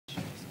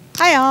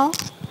Hi, all.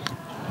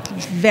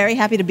 Very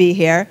happy to be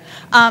here.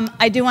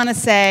 I do want to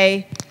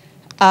say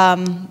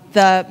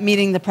the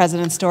meeting the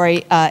president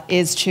story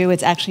is true.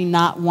 It's actually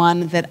not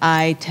one that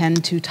I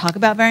tend to talk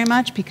about very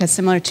much because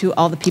similar to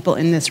all the people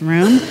in this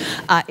room,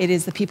 it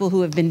is the people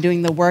who have been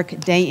doing the work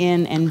day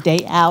in and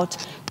day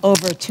out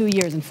over 2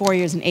 years and 4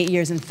 years and 8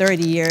 years and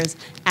 30 years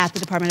at the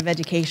Department of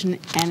Education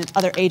and at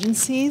other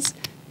agencies.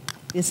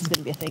 This is going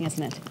to be a thing,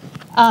 isn't it?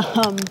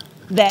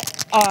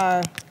 That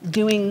are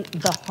doing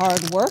the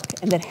hard work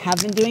and that have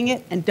been doing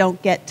it and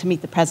don't get to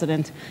meet the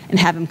president and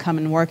have him come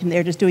and work, and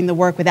they're just doing the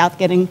work without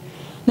getting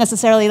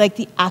necessarily like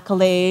the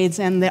accolades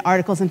and the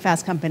articles in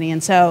Fast Company.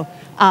 And so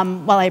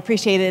while I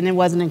appreciate it and it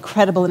was an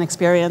incredible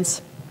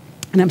experience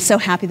and I'm so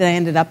happy that I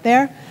ended up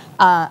there,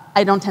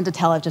 I don't tend to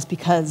tell it just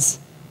because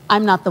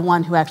I'm not the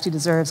one who actually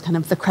deserves kind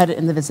of the credit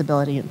and the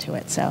visibility into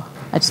it. So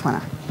I just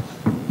want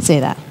to say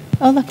that.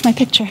 Oh, look, my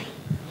picture.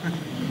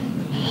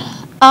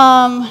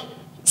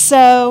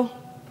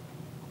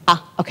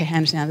 Okay, I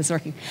understand how this is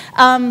working.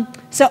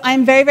 So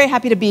I'm very, very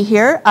happy to be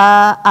here.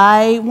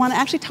 I want to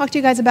actually talk to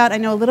you guys about, I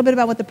know a little bit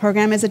about what the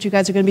program is that you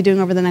guys are going to be doing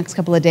over the next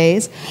couple of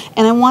days.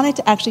 And I wanted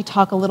to actually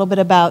talk a little bit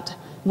about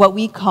what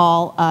we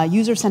call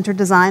user-centered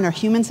design or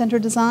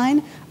human-centered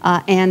design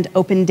and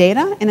open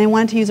data. And I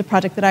wanted to use a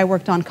project that I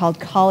worked on called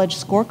College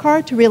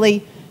Scorecard to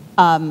really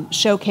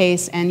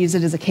showcase and use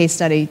it as a case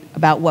study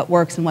about what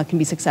works and what can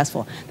be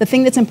successful. The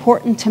thing that's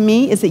important to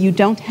me is that you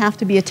don't have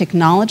to be a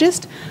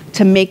technologist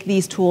to make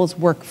these tools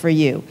work for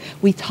you.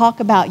 We talk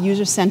about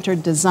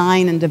user-centered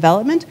design and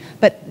development,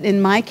 but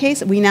in my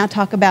case, we now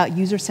talk about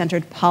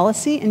user-centered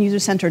policy and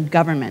user-centered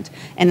government.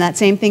 And that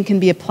same thing can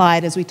be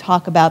applied as we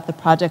talk about the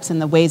projects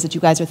and the ways that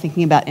you guys are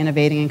thinking about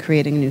innovating and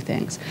creating new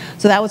things.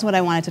 So that was what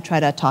I wanted to try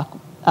to talk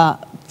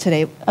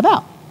today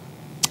about.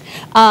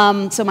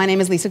 So my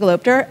name is Lisa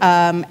Gelobter.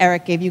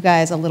 Eric gave you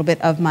guys a little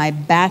bit of my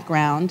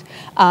background.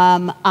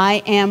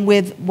 I am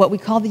with what we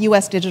call the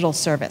U.S. Digital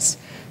Service.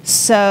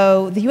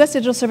 So the U.S.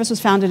 Digital Service was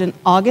founded in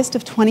August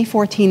of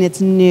 2014.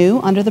 It's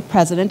new under the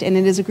president, and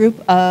it is a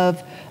group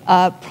of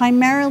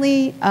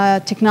primarily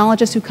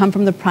technologists who come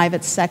from the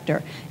private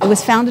sector. It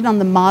was founded on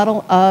the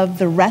model of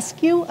the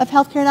rescue of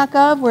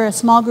healthcare.gov, where a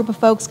small group of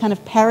folks kind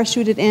of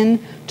parachuted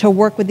in to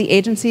work with the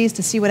agencies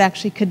to see what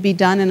actually could be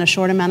done in a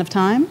short amount of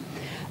time.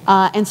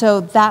 And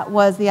so that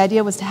was, the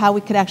idea was to how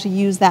we could actually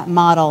use that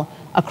model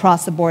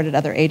across the board at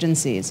other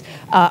agencies.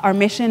 Our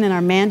mission and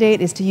our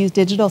mandate is to use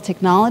digital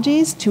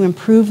technologies to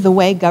improve the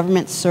way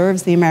government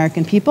serves the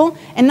American people,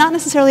 and not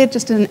necessarily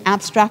just at an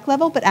abstract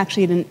level, but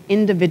actually at an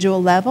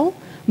individual level.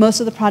 Most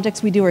of the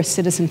projects we do are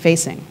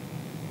citizen-facing.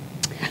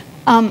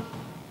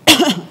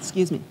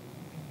 Excuse me.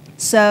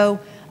 So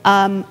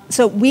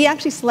we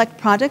actually select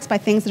projects by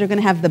things that are going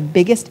to have the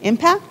biggest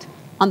impact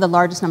on the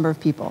largest number of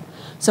people.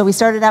 So we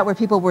started out where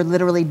people were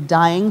literally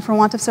dying for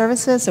want of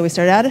services. So we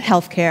started out at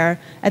healthcare,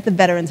 at the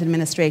Veterans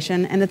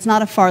Administration, and it's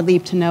not a far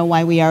leap to know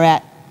why we are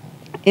at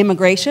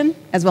immigration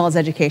as well as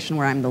education,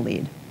 where I'm the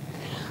lead.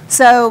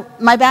 So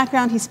my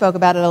background, he spoke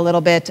about it a little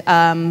bit.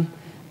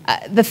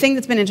 The thing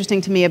that's been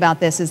interesting to me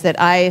about this is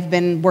that I've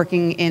been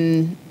working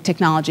in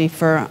technology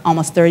for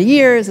almost 30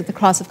 years at the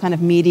cross of kind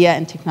of media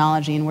and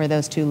technology and where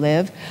those two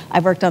live.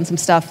 I've worked on some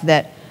stuff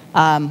that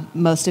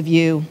most of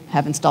you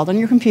have installed on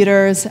your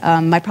computers.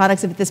 My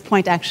products have at this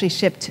point actually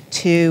shipped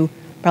to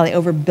probably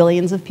over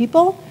billions of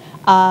people.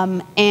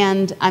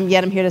 And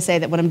yet I'm here to say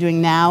that what I'm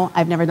doing now,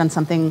 I've never done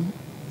something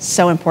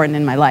so important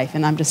in my life,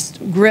 and I'm just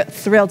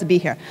thrilled to be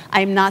here.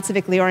 I am not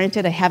civically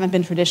oriented. I haven't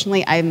been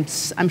traditionally. I'm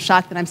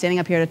shocked that I'm standing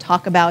up here to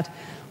talk about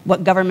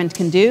what government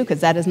can do,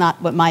 because that is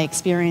not what my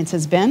experience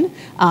has been.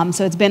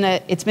 So it's been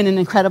an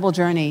incredible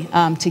journey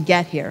to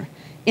get here.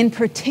 In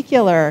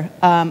particular,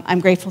 I'm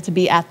grateful to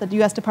be at the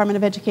U.S. Department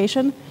of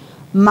Education.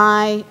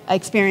 My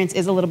experience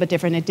is a little bit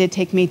different. It did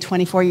take me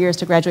 24 years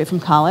to graduate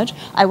from college.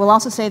 I will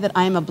also say that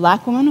I am a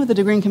black woman with a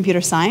degree in computer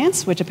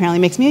science, which apparently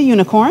makes me a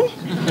unicorn.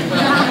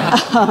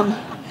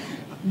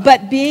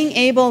 But being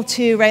able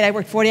to, right, I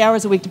worked 40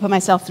 hours a week to put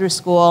myself through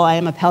school. I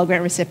am a Pell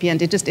Grant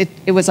recipient.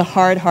 It was a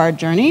hard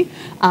journey.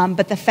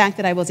 But the fact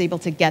that I was able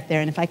to get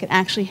there, and if I could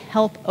actually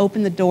help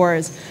open the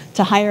doors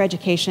to higher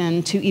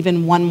education to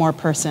even one more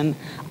person,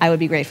 I would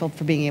be grateful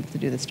for being able to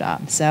do this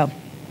job. So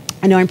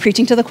I know I'm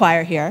preaching to the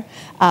choir here,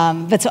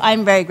 but so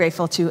I'm very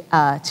grateful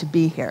to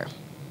be here.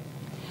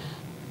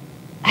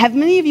 Have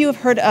many of you have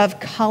heard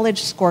of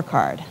College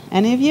Scorecard?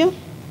 Any of you?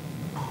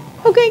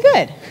 Okay,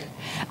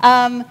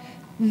 good.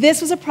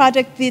 This was a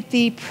project that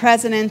the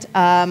president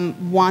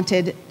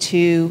wanted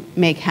to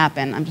make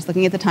happen. I'm just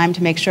looking at the time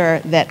to make sure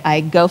that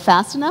I go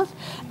fast enough.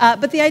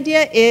 But the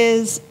idea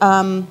is,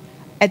 in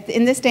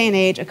this day and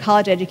age, a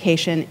college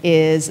education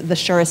is the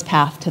surest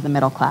path to the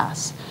middle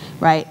class,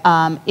 right?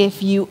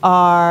 If you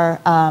are,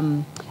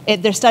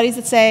 there's studies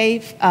that say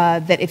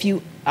that if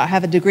you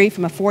have a degree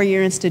from a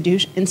four-year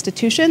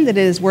institution, that it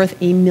is worth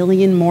 $1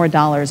 million more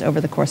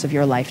over the course of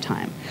your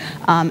lifetime.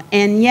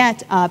 And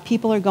yet,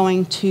 people are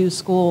going to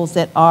schools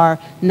that are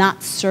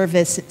not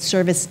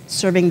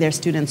serving their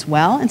students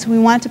well, and so we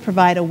wanted to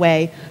provide a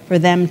way for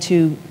them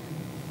to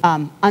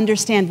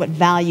understand what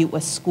value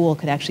a school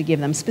could actually give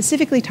them,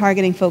 specifically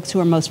targeting folks who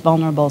are most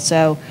vulnerable.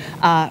 So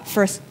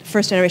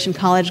first-generation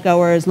college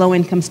goers,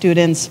 low-income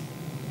students,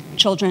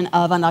 children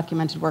of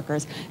undocumented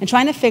workers, and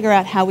trying to figure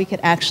out how we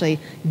could actually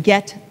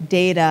get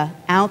data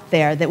out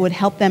there that would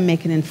help them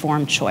make an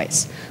informed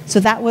choice. So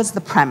that was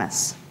the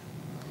premise.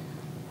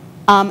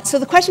 So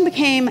the question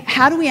became,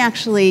 how do we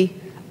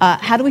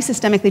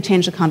systemically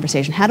change the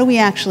conversation? How do we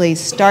actually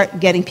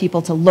start getting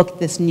people to look at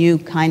this new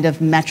kind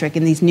of metric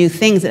and these new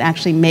things that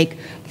actually make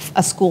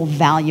a school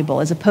valuable,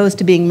 as opposed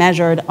to being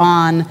measured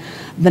on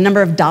the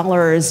number of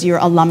dollars your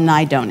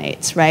alumni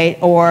donates, right?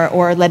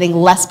 Or letting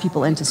less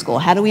people into school?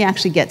 How do we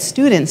actually get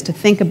students to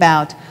think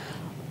about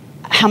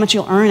how much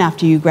you'll earn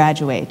after you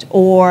graduate,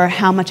 or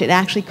how much it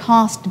actually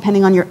costs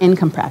depending on your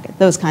income bracket,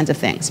 those kinds of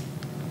things?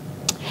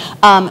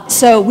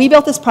 So we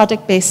built this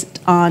project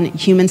based on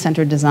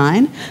human-centered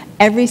design.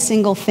 Every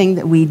single thing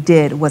that we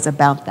did was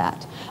about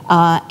that.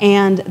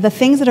 And the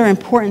things that are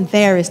important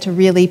there is to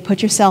really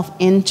put yourself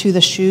into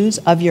the shoes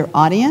of your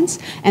audience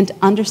and to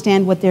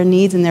understand what their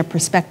needs and their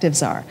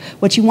perspectives are.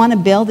 What you want to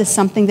build is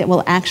something that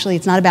will actually,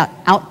 it's not about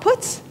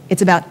outputs,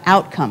 it's about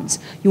outcomes.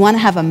 You want to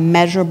have a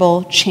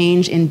measurable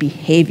change in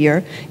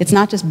behavior. It's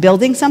not just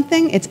building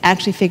something, it's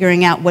actually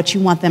figuring out what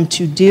you want them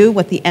to do,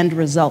 what the end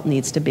result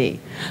needs to be.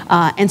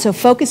 And so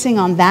focusing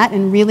on that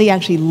and really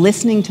actually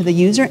listening to the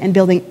user and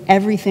building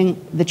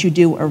everything that you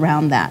do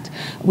around that.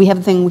 We have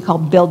a thing we call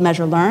build,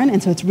 measure, learn,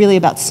 and so it's really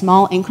about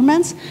small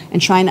increments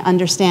and trying to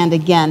understand,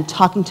 again,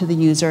 talking to the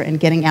user and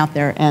getting out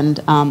there and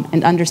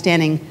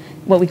understanding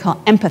what we call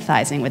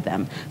empathizing with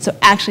them. So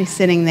actually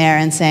sitting there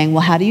and saying,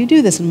 well, how do you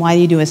do this and why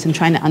do you do this, and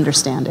trying to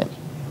understand it.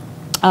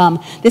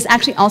 This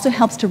actually also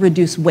helps to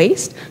reduce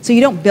waste, so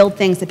you don't build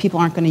things that people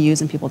aren't going to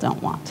use and people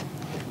don't want.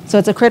 So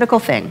it's a critical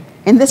thing.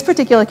 In this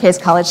particular case,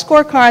 college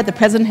scorecard, the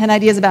president had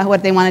ideas about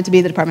what they wanted to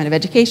be, the Department of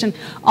Education,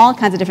 all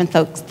kinds of different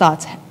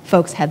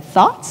folks had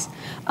thoughts,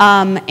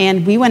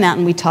 and we went out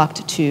and we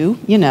talked to,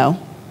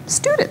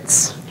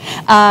 students.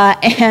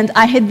 And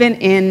I had been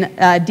in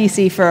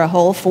DC for a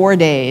whole 4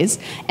 days,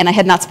 and I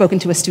had not spoken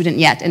to a student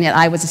yet, and yet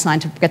I was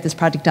assigned to get this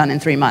project done in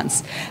 3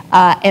 months.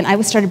 And I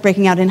started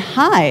breaking out in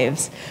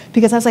hives,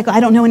 because I was like, I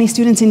don't know any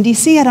students in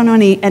DC, I don't know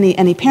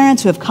any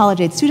parents who have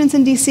college-age students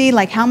in DC,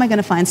 like how am I going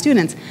to find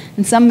students?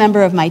 And some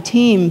member of my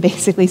team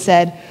basically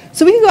said,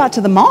 so we can go out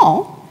to the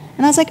mall.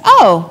 And I was like,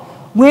 oh,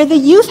 where the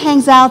youth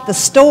hangs out, the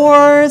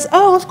stores,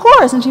 oh, of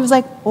course. And she was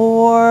like,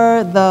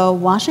 or the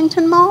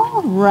Washington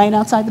Mall right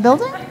outside the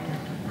building?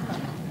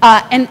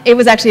 And it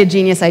was actually a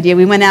genius idea.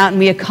 We went out and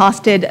we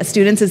accosted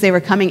students as they were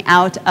coming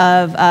out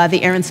of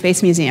the Air and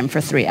Space Museum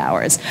for 3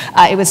 hours.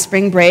 It was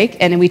spring break,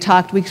 and we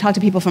talked to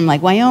people from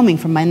like Wyoming,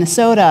 from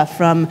Minnesota,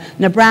 from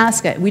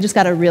Nebraska. We just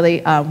got a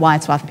really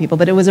wide swath of people,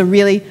 but it was a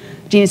really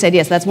genius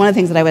idea. So that's one of the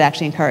things that I would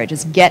actually encourage,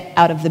 is get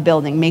out of the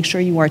building. Make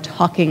sure you are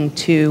talking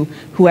to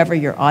whoever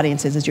your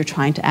audience is as you're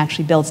trying to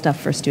actually build stuff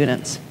for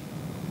students.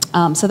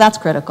 So that's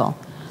critical.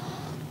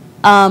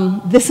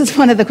 This is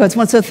one of the quotes.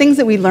 So things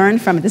that we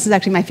learned from it. This is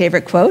actually my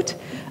favorite quote.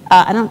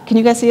 Can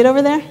you guys see it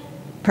over there?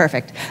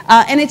 Perfect.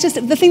 And it's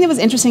just, the thing that was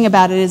interesting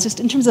about it is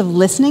just in terms of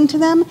listening to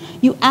them,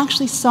 you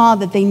actually saw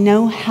that they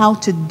know how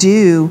to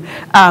do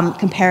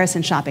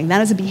comparison shopping.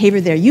 That is a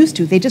behavior they're used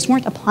to. They just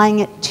weren't applying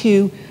it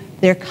to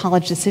their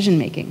college decision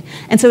making.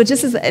 And so it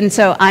just is, and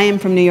so I am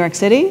from New York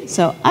City,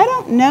 so I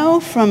don't know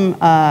from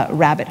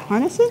rabbit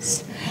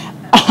harnesses.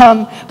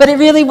 But it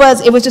really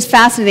was, it was just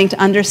fascinating to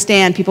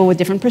understand people with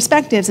different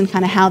perspectives and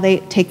kind of how they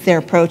take their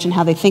approach and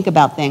how they think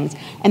about things.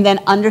 And then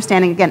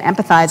understanding, again,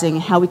 empathizing,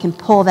 how we can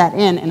pull that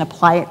in and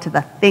apply it to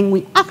the thing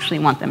we actually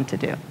want them to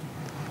do.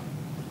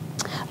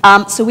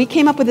 So we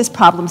came up with this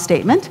problem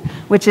statement,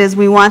 which is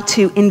we want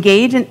to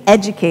engage and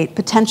educate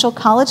potential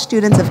college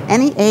students of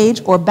any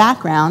age or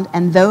background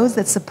and those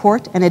that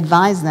support and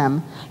advise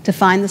them to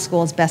find the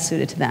schools best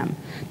suited to them.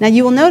 Now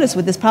you will notice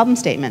with this problem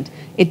statement,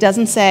 it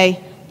doesn't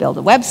say build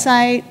a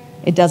website,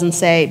 it doesn't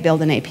say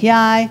build an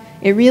API.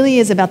 It really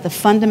is about the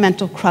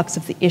fundamental crux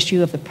of the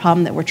issue of the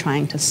problem that we're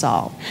trying to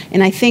solve.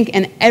 And I think,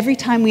 and every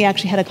time we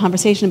actually had a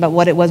conversation about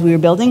what it was we were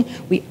building,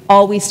 we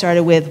always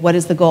started with what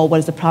is the goal, what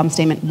is the problem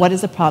statement, what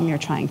is the problem you're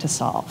trying to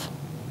solve.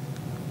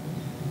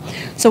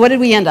 So what did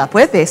we end up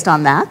with based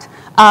on that?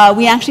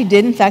 We actually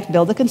did, in fact,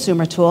 build a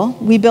consumer tool.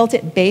 We built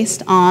it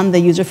based on the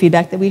user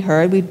feedback that we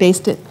heard. We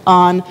based it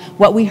on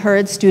what we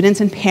heard students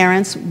and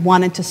parents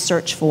wanted to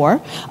search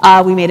for.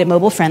 We made it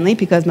mobile friendly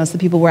because most of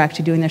the people were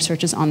actually doing their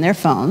searches on their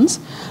phones.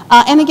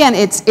 And again,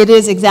 it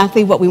is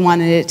exactly what we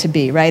wanted it to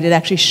be, right? It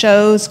actually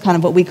shows kind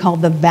of what we call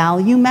the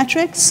value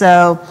metrics.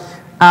 So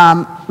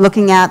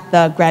looking at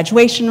the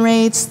graduation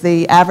rates,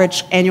 the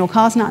average annual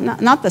cost,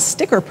 not the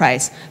sticker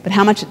price, but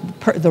how much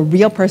the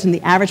real person,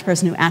 the average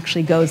person who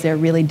actually goes there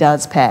really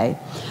does pay.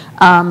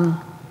 And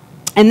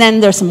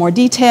then there's some more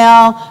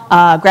detail,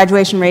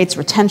 graduation rates,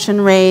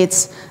 retention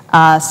rates,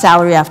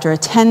 salary after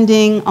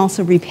attending,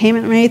 also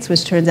repayment rates,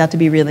 which turns out to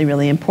be really,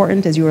 really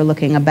important as you were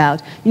looking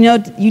about. You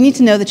need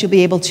to know that you'll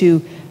be able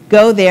to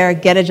go there,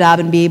 get a job,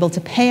 and be able to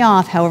pay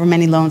off however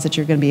many loans that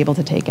you're going to be able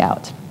to take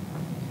out.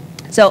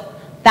 So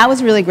that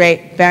was really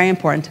great, very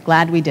important,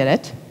 glad we did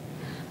it.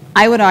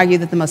 I would argue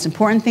that the most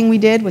important thing we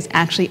did was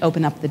actually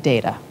open up the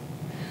data.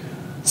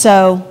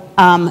 So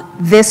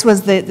this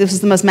was the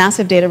most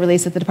massive data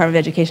release that the Department of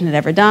Education had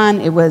ever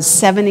done. It was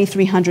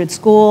 7,300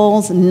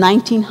 schools,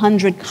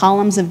 1,900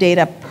 columns of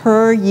data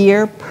per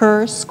year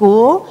per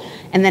school,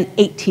 and then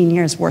 18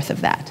 years worth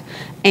of that.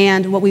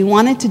 And what we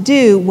wanted to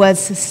do was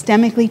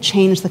systemically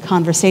change the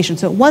conversation.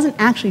 So it wasn't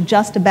actually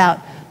just about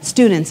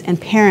students and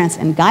parents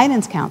and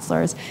guidance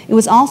counselors. It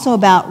was also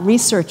about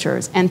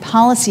researchers and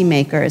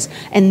policymakers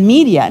and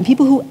media and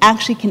people who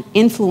actually can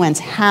influence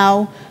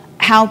how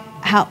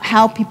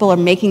people are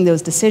making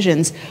those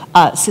decisions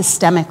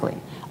systemically.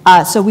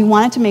 So we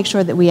wanted to make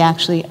sure that we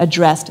actually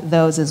addressed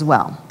those as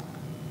well.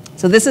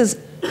 So this is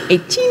a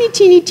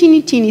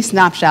teeny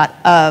snapshot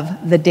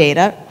of the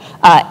data.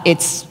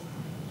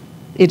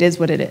 It is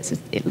what it is.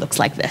 It looks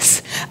like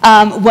this.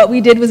 What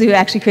we did was we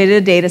actually created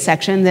a data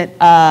section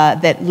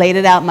that laid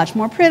it out much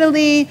more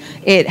prettily.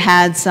 It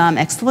had some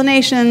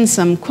explanations,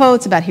 some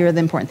quotes about here are the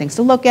important things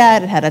to look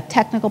at. It had a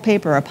technical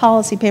paper, a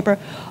policy paper,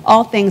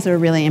 all things that are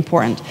really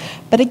important.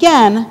 But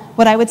again,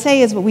 what I would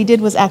say is what we did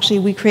was actually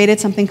we created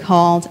something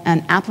called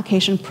an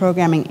application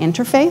programming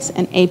interface,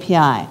 an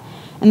API.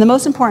 And the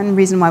most important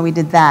reason why we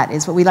did that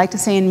is what we like to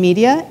say in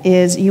media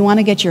is you want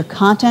to get your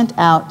content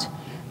out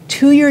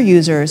to your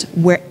users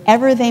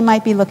wherever they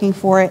might be looking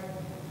for it,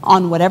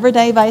 on whatever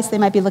device they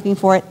might be looking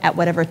for it, at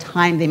whatever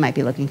time they might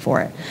be looking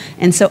for it.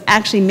 And so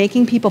actually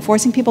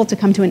forcing people to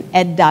come to an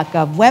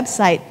ed.gov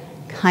website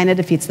kind of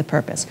defeats the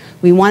purpose.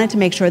 We wanted to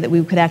make sure that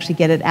we could actually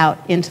get it out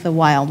into the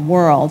wild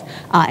world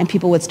and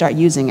people would start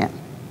using it.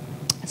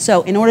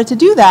 So in order to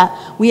do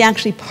that, we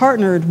actually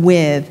partnered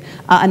with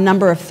a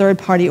number of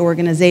third-party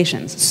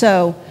organizations.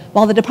 So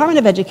while the Department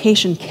of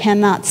Education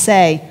cannot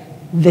say,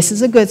 this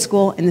is a good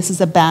school and this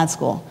is a bad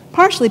school,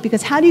 partially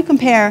because how do you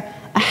compare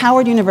a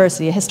Howard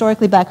University, a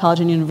historically black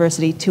college and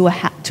university, to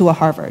a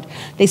Harvard?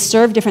 They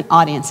serve different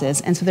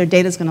audiences, and so their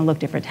data is going to look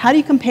different. How do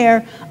you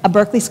compare a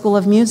Berkeley School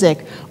of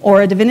Music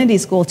or a Divinity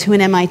School to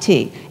an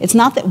MIT? It's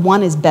not that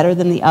one is better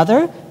than the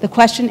other. The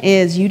question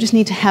is you just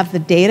need to have the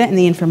data and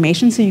the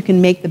information so you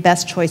can make the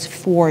best choice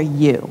for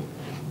you.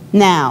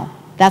 Now,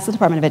 that's the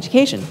Department of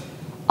Education.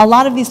 A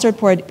lot of these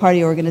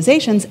third-party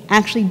organizations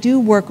actually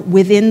do work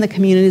within the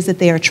communities that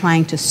they are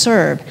trying to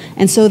serve.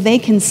 And so they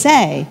can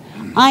say,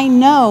 I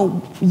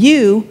know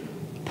you,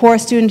 poor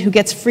student who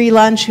gets free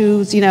lunch,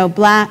 who's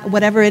black,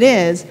 whatever it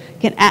is,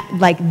 can act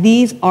like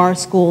these are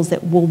schools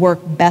that will work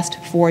best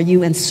for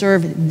you and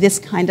serve this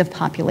kind of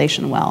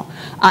population well.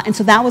 And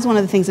so that was one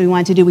of the things that we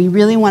wanted to do. We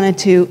really wanted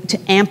to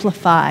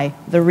amplify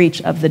the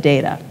reach of the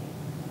data.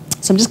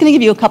 So I'm just going to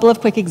give you a couple of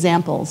quick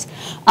examples.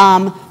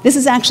 This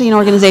is actually an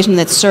organization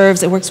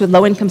that works with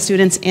low-income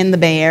students in the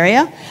Bay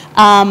Area.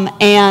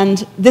 And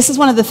this is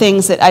one of the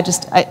things that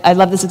I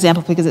love this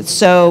example because it's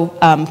so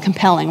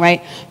compelling,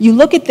 right? You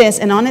look at this,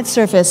 and on its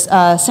surface,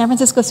 San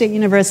Francisco State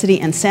University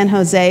and San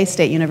Jose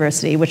State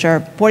University, which are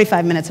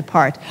 45 minutes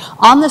apart,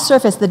 on the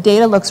surface, the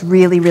data looks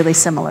really, really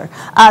similar.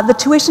 The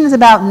tuition is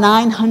about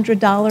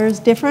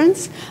 $900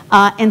 difference.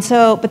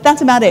 But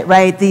that's about it,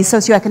 right? The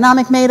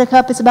socioeconomic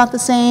makeup is about the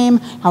same.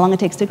 How long it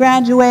takes to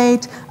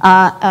graduate,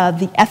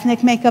 the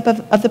ethnic makeup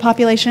of the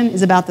population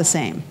is about the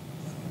same.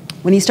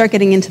 When you start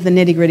getting into the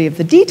nitty-gritty of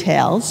the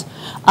details,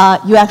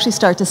 you actually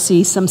start to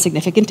see some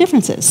significant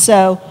differences.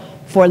 So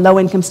for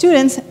low-income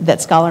students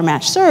that Scholar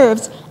Match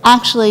serves,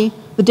 actually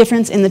the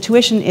difference in the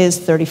tuition is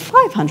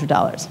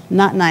 $3,500,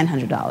 not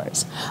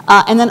 $900.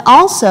 And then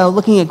also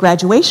looking at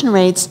graduation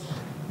rates,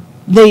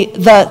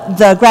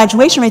 the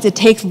graduation rates, it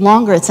takes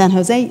longer at San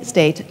Jose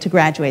State to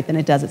graduate than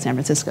it does at San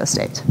Francisco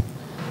State.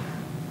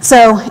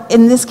 So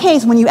in this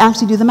case, when you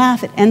actually do the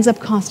math, it ends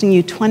up costing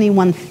you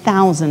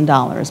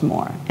 $21,000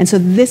 more. And so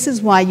this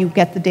is why you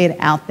get the data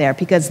out there,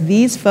 because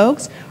these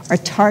folks are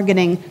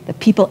targeting the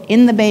people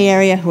in the Bay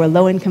Area who are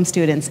low-income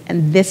students,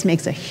 and this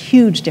makes a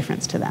huge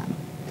difference to them.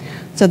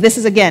 So this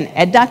is, again,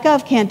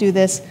 ed.gov can't do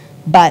this,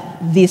 but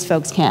these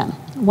folks can.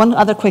 One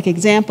other quick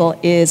example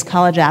is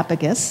College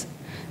Abacus.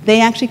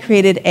 They actually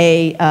created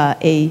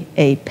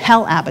a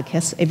Pell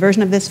Abacus, a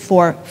version of this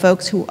for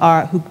folks who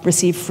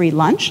receive free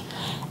lunch.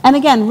 And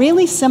again,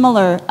 really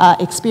similar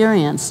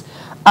experience,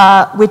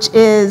 which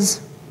is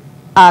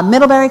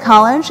Middlebury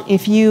College,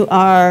 if you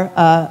are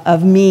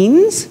of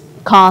means,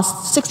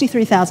 costs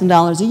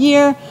 $63,000 a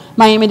year.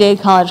 Miami-Dade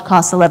College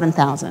costs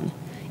 $11,000.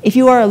 If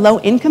you are a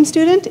low-income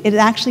student, it is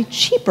actually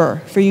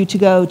cheaper for you to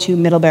go to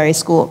Middlebury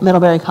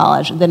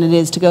College than it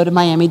is to go to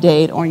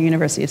Miami-Dade or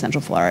University of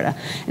Central Florida.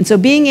 And so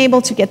being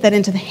able to get that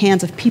into the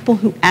hands of people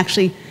who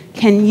actually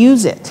can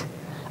use it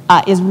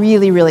is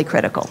really, really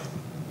critical.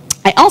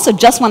 I also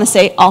just want to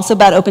say also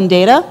about open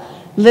data,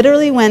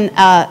 literally when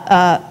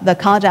the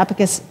College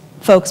Abacus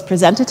folks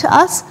presented to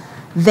us,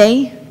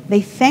 they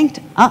thanked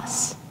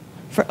us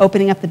for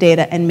opening up the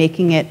data and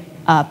making it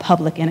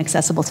public and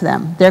accessible to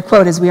them. Their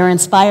quote is, "We are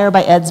inspired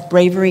by Ed's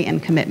bravery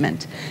and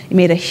commitment." It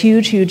made a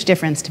huge, huge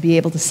difference to be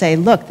able to say,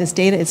 look, this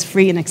data is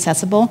free and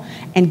accessible,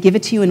 and give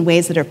it to you in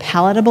ways that are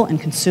palatable and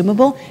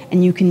consumable,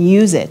 and you can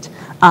use it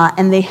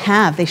And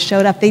they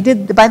showed up. They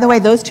did, by the way,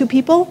 those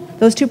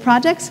two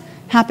projects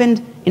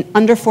happened in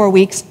under 4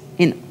 weeks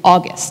in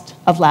August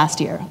of last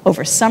year.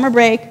 Over summer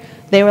break,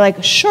 they were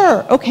like,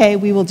 sure, okay,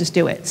 we will just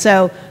do it.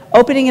 So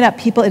opening it up,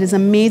 people, it is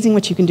amazing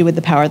what you can do with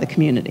the power of the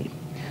community.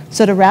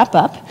 So to wrap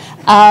up,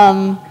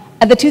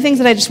 the two things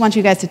that I just want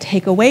you guys to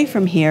take away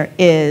from here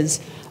is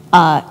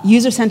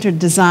user-centered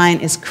design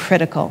is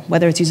critical,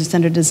 whether it's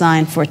user-centered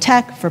design for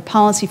tech, for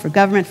policy, for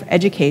government, for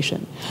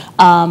education.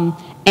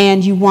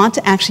 And you want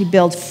to actually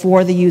build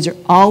for the user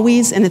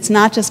always, and it's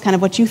not just kind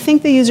of what you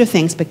think the user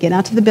thinks, but get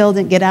out of the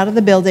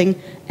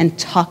building and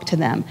talk to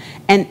them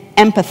and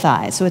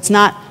empathize. So it's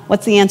not,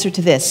 what's the answer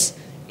to this?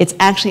 It's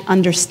actually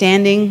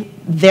understanding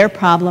their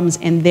problems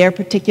and their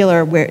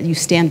particular, where you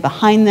stand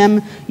behind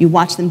them, you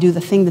watch them do the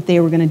thing that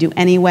they were going to do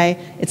anyway.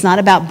 It's not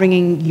about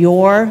bringing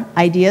your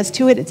ideas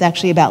to it, it's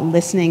actually about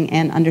listening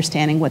and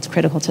understanding what's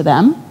critical to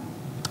them.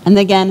 And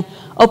again,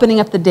 opening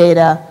up the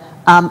data,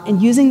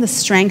 and using the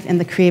strength and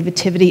the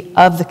creativity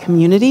of the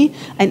community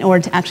in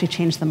order to actually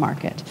change the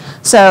market.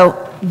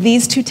 So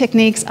these two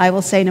techniques, I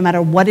will say, no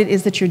matter what it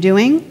is that you're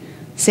doing,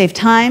 save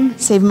time,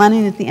 save money,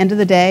 and at the end of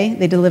the day,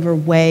 they deliver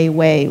way,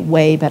 way,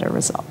 way better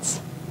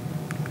results.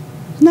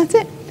 And that's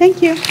it.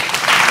 Thank you.